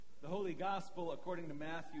Holy Gospel according to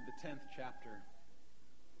Matthew, the 10th chapter.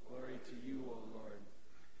 Glory to you, O Lord.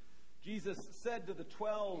 Jesus said to the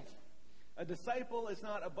 12, "A disciple is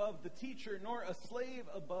not above the teacher, nor a slave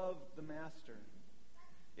above the master.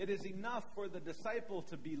 It is enough for the disciple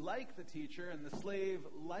to be like the teacher and the slave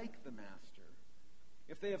like the master.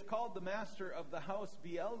 If they have called the master of the house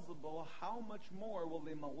Beelzebul, how much more will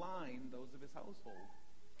they malign those of his household?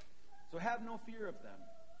 So have no fear of them.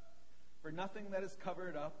 For nothing is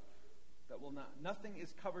covered up that will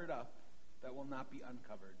not be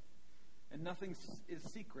uncovered, and nothing is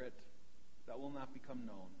secret that will not become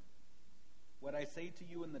known. What I say to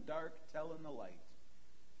you in the dark, tell in the light,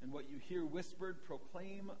 and what you hear whispered,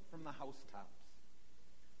 proclaim from the housetops.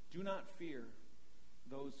 Do not fear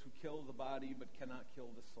those who kill the body but cannot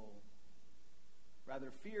kill the soul.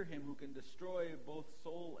 Rather fear him who can destroy both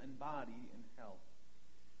soul and body in hell.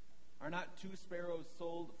 Are not 2 sparrows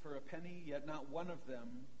sold for a penny? Yet not one of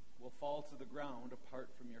them will fall to the ground apart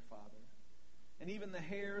from your Father. And even the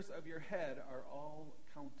hairs of your head are all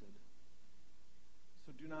counted.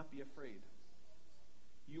 So do not be afraid.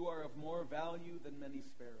 You are of more value than many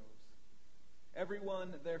sparrows.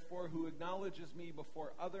 Everyone, therefore, who acknowledges me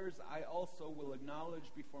before others, I also will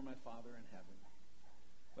acknowledge before my Father in heaven.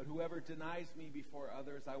 But whoever denies me before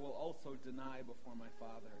others, I will also deny before my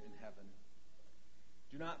Father in heaven.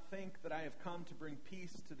 Do not think that I have come to bring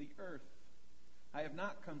peace to the earth. I have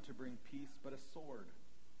not come to bring peace, but a sword.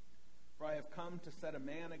 For I have come to set a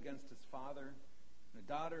man against his father, and a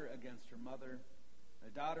daughter against her mother,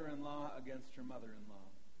 and a daughter-in-law against her mother-in-law.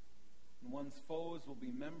 And one's foes will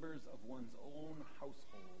be members of one's own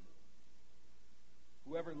household.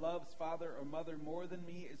 Whoever loves father or mother more than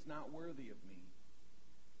me is not worthy of me.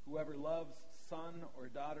 Whoever loves son or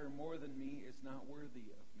daughter more than me is not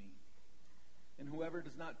worthy of me. And whoever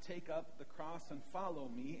does not take up the cross and follow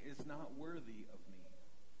me is not worthy of me.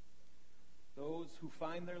 Those who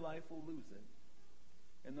find their life will lose it,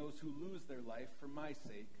 and those who lose their life for my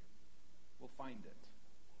sake will find it."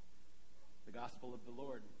 The Gospel of the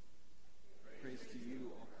Lord. Praise to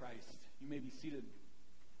you, O Christ. You may be seated.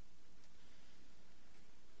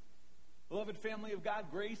 Beloved family of God,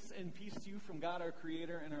 grace and peace to you from God our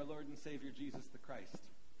Creator and our Lord and Savior Jesus the Christ.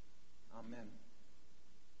 Amen.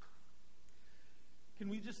 Can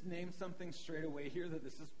we just name something straight away here that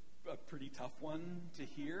this is a pretty tough one to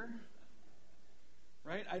hear?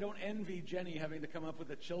 Right? I don't envy Jenny having to come up with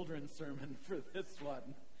a children's sermon for this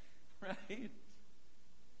one. Right?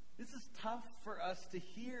 This is tough for us to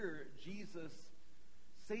hear Jesus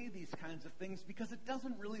say these kinds of things because it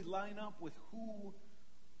doesn't really line up with who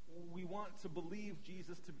we want to believe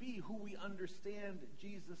Jesus to be, who we understand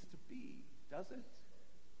Jesus to be, does it?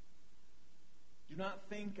 Do not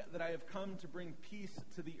think that I have come to bring peace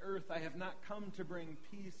to the earth. I have not come to bring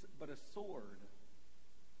peace, but a sword.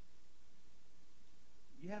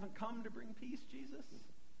 You haven't come to bring peace, Jesus?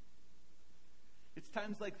 It's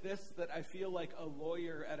times like this that I feel like a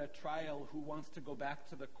lawyer at a trial who wants to go back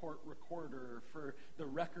to the court recorder for the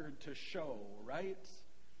record to show, right?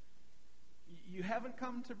 You haven't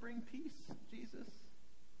come to bring peace, Jesus?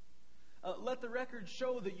 Let the record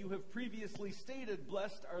show that you have previously stated,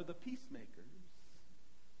 "Blessed are the peacemakers."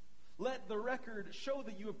 Let the record show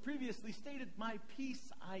that you have previously stated, "My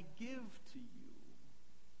peace I give to you."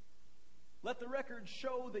 Let the record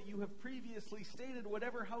show that you have previously stated,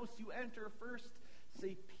 "Whatever house you enter, first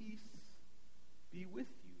say, 'Peace be with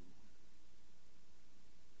you.'"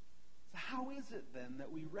 So how is it then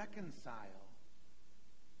that we reconcile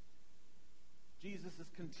Jesus'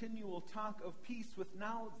 continual talk of peace with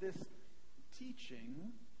now this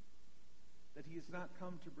teaching that he has not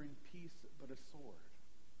come to bring peace but a sword?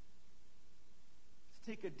 Let's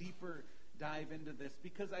take a deeper dive into this,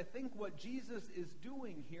 because I think what Jesus is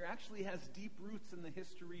doing here actually has deep roots in the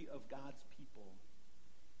history of God's people.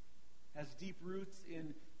 Has deep roots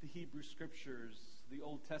in the Hebrew Scriptures, the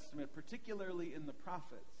Old Testament, particularly in the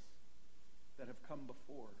prophets that have come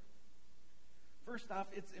before. First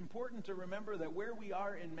off, it's important to remember that where we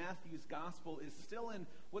are in Matthew's Gospel is still in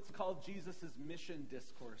what's called Jesus' mission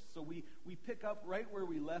discourse. So we pick up right where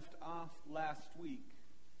we left off last week.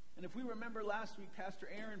 And if we remember last week, Pastor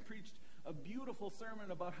Aaron preached a beautiful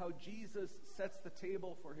sermon about how Jesus sets the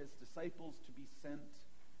table for his disciples to be sent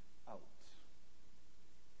out.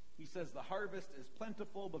 He says, "The harvest is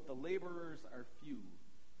plentiful, but the laborers are few.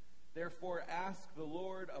 Therefore ask the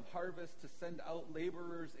Lord of harvest to send out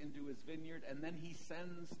laborers into his vineyard," and then he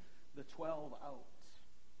sends the 12 out.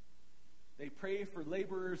 They pray for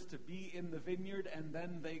laborers to be in the vineyard, and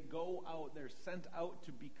then they go out. They're sent out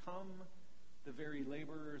to become the very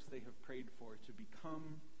laborers they have prayed for, to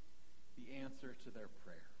become the answer to their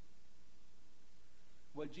prayer.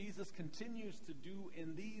 What Jesus continues to do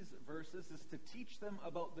in these verses is to teach them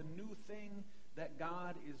about the new thing that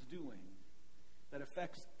God is doing that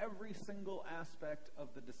affects every single aspect of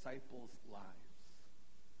the disciples' lives.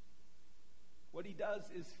 What he does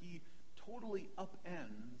is he totally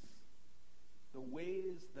upends the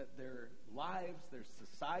ways that their lives, their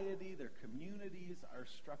society, their communities are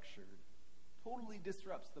structured. Totally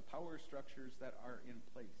disrupts the power structures that are in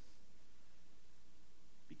place.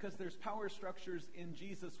 Because there's power structures in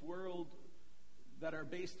Jesus' world that are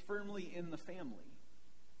based firmly in the family.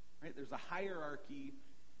 Right? There's a hierarchy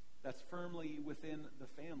that's firmly within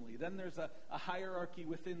the family. Then there's a hierarchy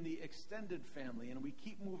within the extended family, and we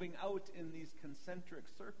keep moving out in these concentric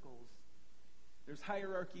circles. There's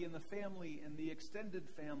hierarchy in the family and the extended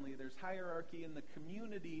family. There's hierarchy in the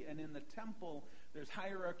community and in the temple. There's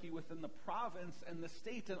hierarchy within the province and the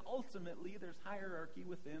state, and ultimately there's hierarchy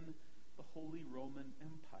within the Holy Roman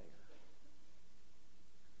Empire.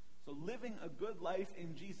 So living a good life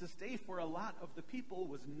in Jesus' day for a lot of the people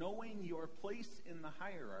was knowing your place in the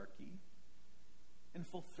hierarchy and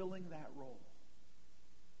fulfilling that role.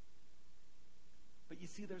 But you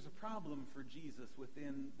see, there's a problem for Jesus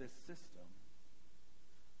within this system.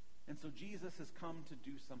 And so Jesus has come to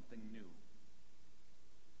do something new.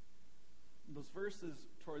 Those verses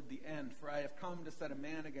toward the end, for I have come to set a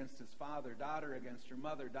man against his father, daughter against her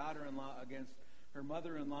mother, daughter-in-law against her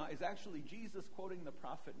mother-in-law, is actually Jesus quoting the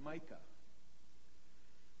prophet Micah.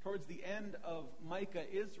 Towards the end of Micah,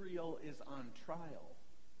 Israel is on trial.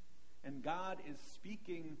 And God is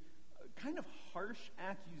speaking kind of harsh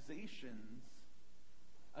accusations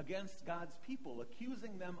against God's people,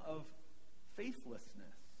 accusing them of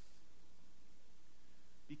faithlessness.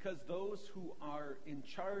 Because those who are in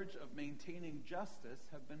charge of maintaining justice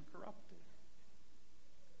have been corrupted.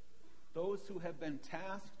 Those who have been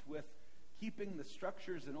tasked with keeping the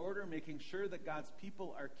structures in order, making sure that God's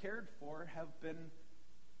people are cared for, have been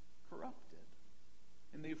corrupted.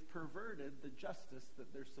 And they've perverted the justice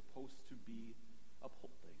that they're supposed to be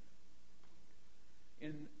upholding.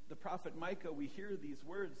 In the prophet Micah, we hear these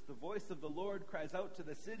words, "The voice of the Lord cries out to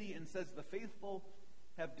the city and says, the faithful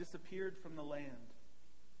have disappeared from the land,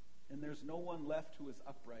 and there's no one left who is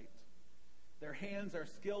upright. Their hands are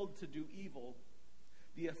skilled to do evil.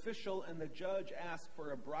 The official and the judge ask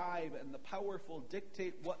for a bribe, and the powerful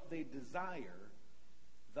dictate what they desire.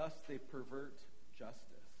 Thus they pervert justice."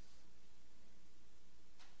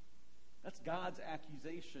 That's God's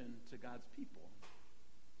accusation to God's people.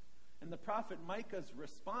 And the prophet Micah's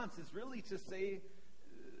response is really to say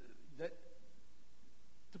that,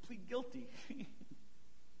 to plead guilty,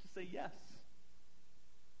 to say yes.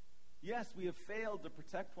 Yes, we have failed to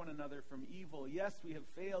protect one another from evil. Yes, we have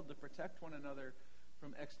failed to protect one another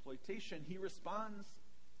from exploitation. He responds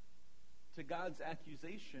to God's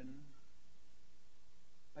accusation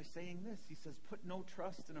by saying this. He says, "Put no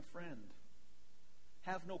trust in a friend.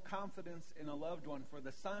 Have no confidence in a loved one, for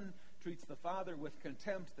the son treats the father with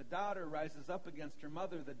contempt. The daughter rises up against her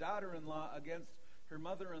mother, the daughter-in-law against her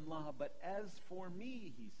mother-in-law. But as for me,"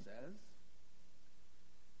 he says,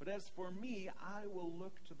 "but as for me, I will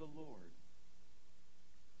look to the Lord.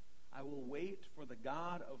 I will wait for the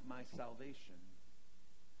God of my salvation,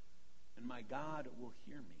 and my God will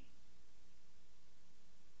hear me."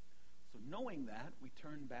 So knowing that, we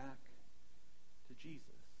turn back to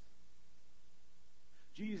Jesus.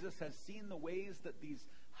 Jesus has seen the ways that these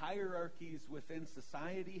hierarchies within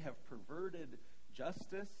society have perverted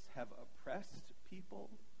justice, have oppressed people,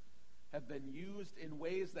 have been used in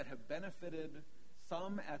ways that have benefited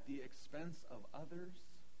some at the expense of others.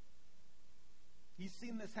 He's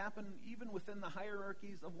seen this happen even within the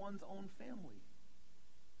hierarchies of one's own family.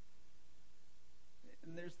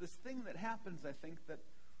 And there's this thing that happens, I think, that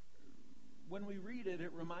when we read it,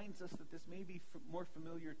 it reminds us that this may be more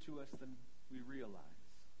familiar to us than we realize.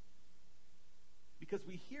 Because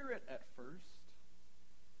we hear it at first,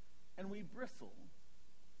 and we bristle.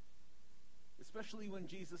 Especially when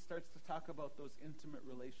Jesus starts to talk about those intimate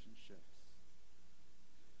relationships.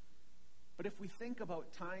 But if we think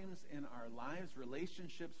about times in our lives,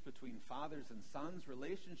 relationships between fathers and sons,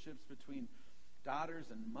 relationships between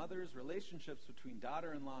daughters and mothers, relationships between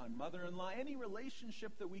daughter-in-law and mother-in-law, any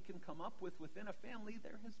relationship that we can come up with within a family,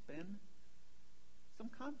 there has been some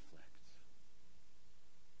conflict.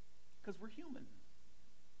 Because we're human.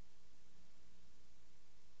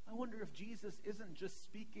 I wonder if Jesus isn't just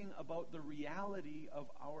speaking about the reality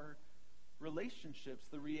of our relationships,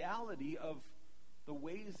 the reality of the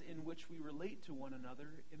ways in which we relate to one another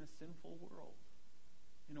in a sinful world,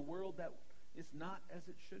 in a world that is not as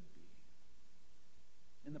it should be.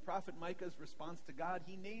 In the prophet Micah's response to God,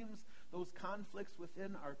 he names those conflicts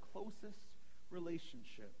within our closest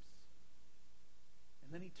relationships.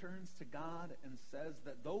 And then he turns to God and says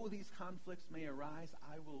that though these conflicts may arise,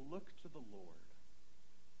 I will look to the Lord.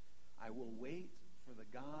 I will wait for the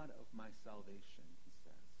God of my salvation, he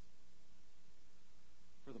says.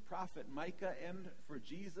 For the prophet Micah and for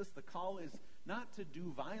Jesus, the call is not to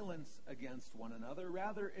do violence against one another.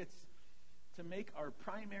 Rather, it's to make our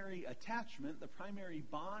primary attachment, the primary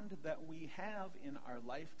bond that we have in our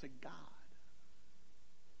life, to God.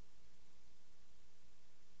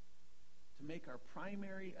 To make our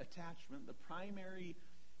primary attachment, the primary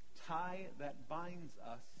tie that binds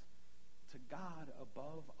us to God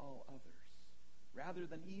above all others, rather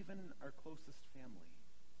than even our closest family.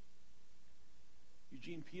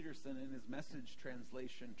 Eugene Peterson, in his Message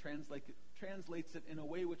translation, translates it in a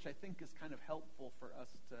way which I think is kind of helpful for us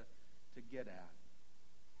to get at.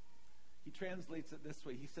 He translates it this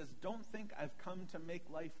way. He says, "Don't think I've come to make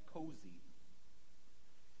life cozy.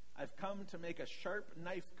 I've come to make a sharp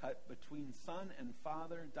knife cut between son and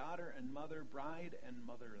father, daughter and mother, bride and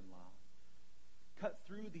mother-in-law. Cut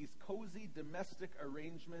through these cozy domestic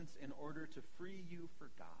arrangements in order to free you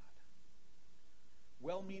for God.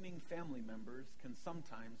 Well-meaning family members can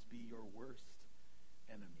sometimes be your worst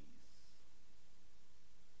enemies."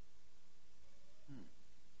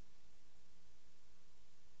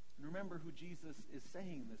 And remember who Jesus is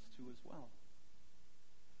saying this to as well.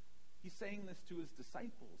 He's saying this to his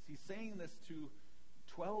disciples. He's saying this to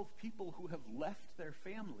 12 people who have left their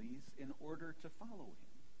families in order to follow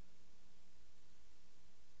him.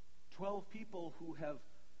 12 people who have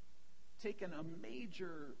taken a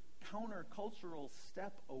major countercultural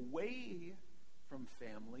step away from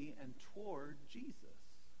family and toward Jesus,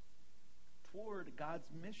 toward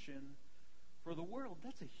God's mission for the world.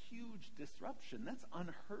 That's a huge disruption. That's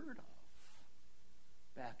unheard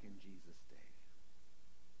of back in Jesus' day.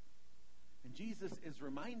 And Jesus is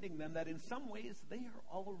reminding them that in some ways they are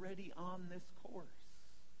already on this course.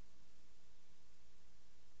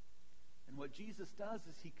 And what Jesus does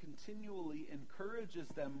is he continually encourages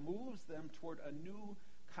them, moves them toward a new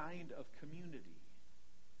kind of community.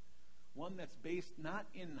 One that's based not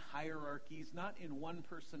in hierarchies, not in one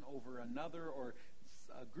person over another or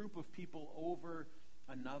a group of people over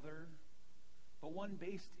another, but one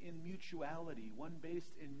based in mutuality, one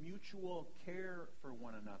based in mutual care for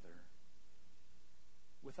one another.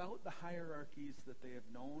 Without the hierarchies that they have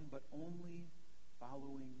known, but only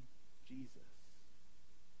following Jesus.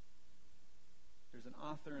 There's an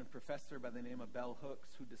author and professor by the name of Bell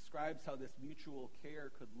Hooks who describes how this mutual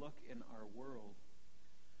care could look in our world.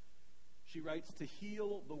 She writes, "To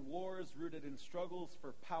heal the wars rooted in struggles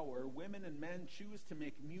for power, women and men choose to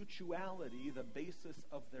make mutuality the basis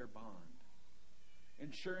of their bond,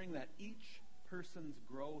 ensuring that each person's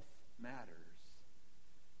growth matters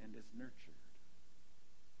and is nurtured."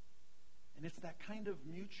 And it's that kind of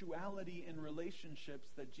mutuality in relationships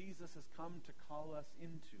that Jesus has come to call us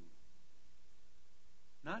into.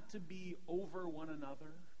 Not to be over one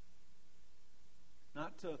another,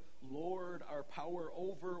 not to lord our power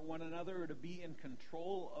over one another or to be in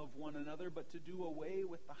control of one another, but to do away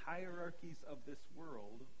with the hierarchies of this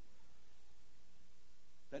world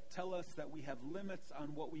that tell us that we have limits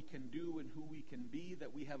on what we can do and who we can be,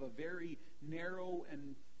 that we have a very narrow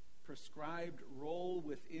and prescribed role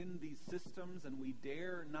within these systems, and we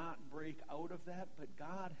dare not break out of that. But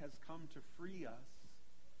God has come to free us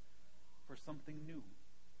for something new.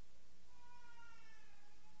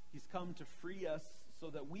 He's come to free us so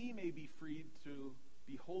that we may be freed to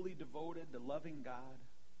be wholly devoted to loving God,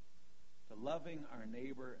 to loving our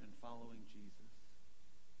neighbor, and following Jesus.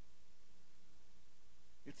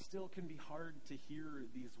 It still can be hard to hear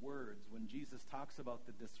these words when Jesus talks about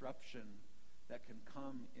the disruption that can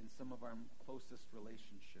come in some of our closest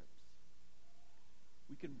relationships.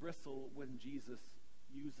 We can bristle when Jesus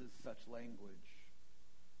uses such language.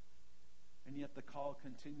 And yet the call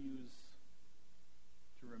continues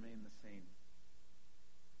to remain the same.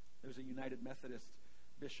 There's a United Methodist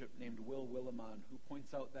bishop named Will Willimon who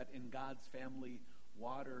points out that in God's family,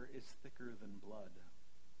 water is thicker than blood.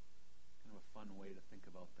 Kind of a fun way to think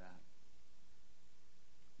about that.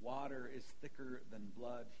 Water is thicker than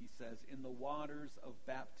blood, he says. In the waters of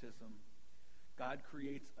baptism, God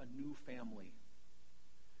creates a new family.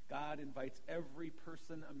 God invites every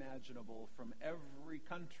person imaginable from every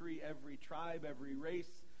country, every tribe, every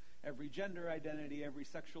race, every gender identity, every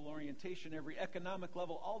sexual orientation, every economic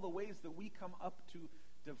level, all the ways that we come up to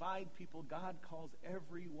divide people. God calls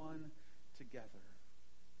everyone together.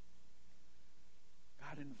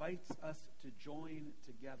 God invites us to join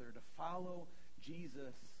together, to follow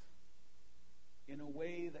Jesus in a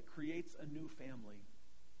way that creates a new family.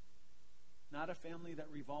 Not a family that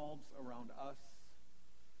revolves around us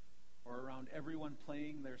or around everyone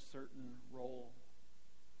playing their certain role.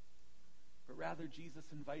 But rather, Jesus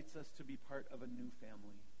invites us to be part of a new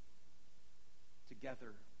family,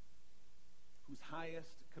 together, whose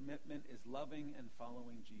highest commitment is loving and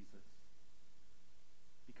following Jesus.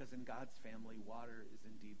 Because in God's family, water is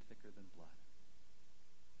indeed thicker than blood.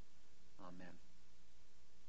 Amen.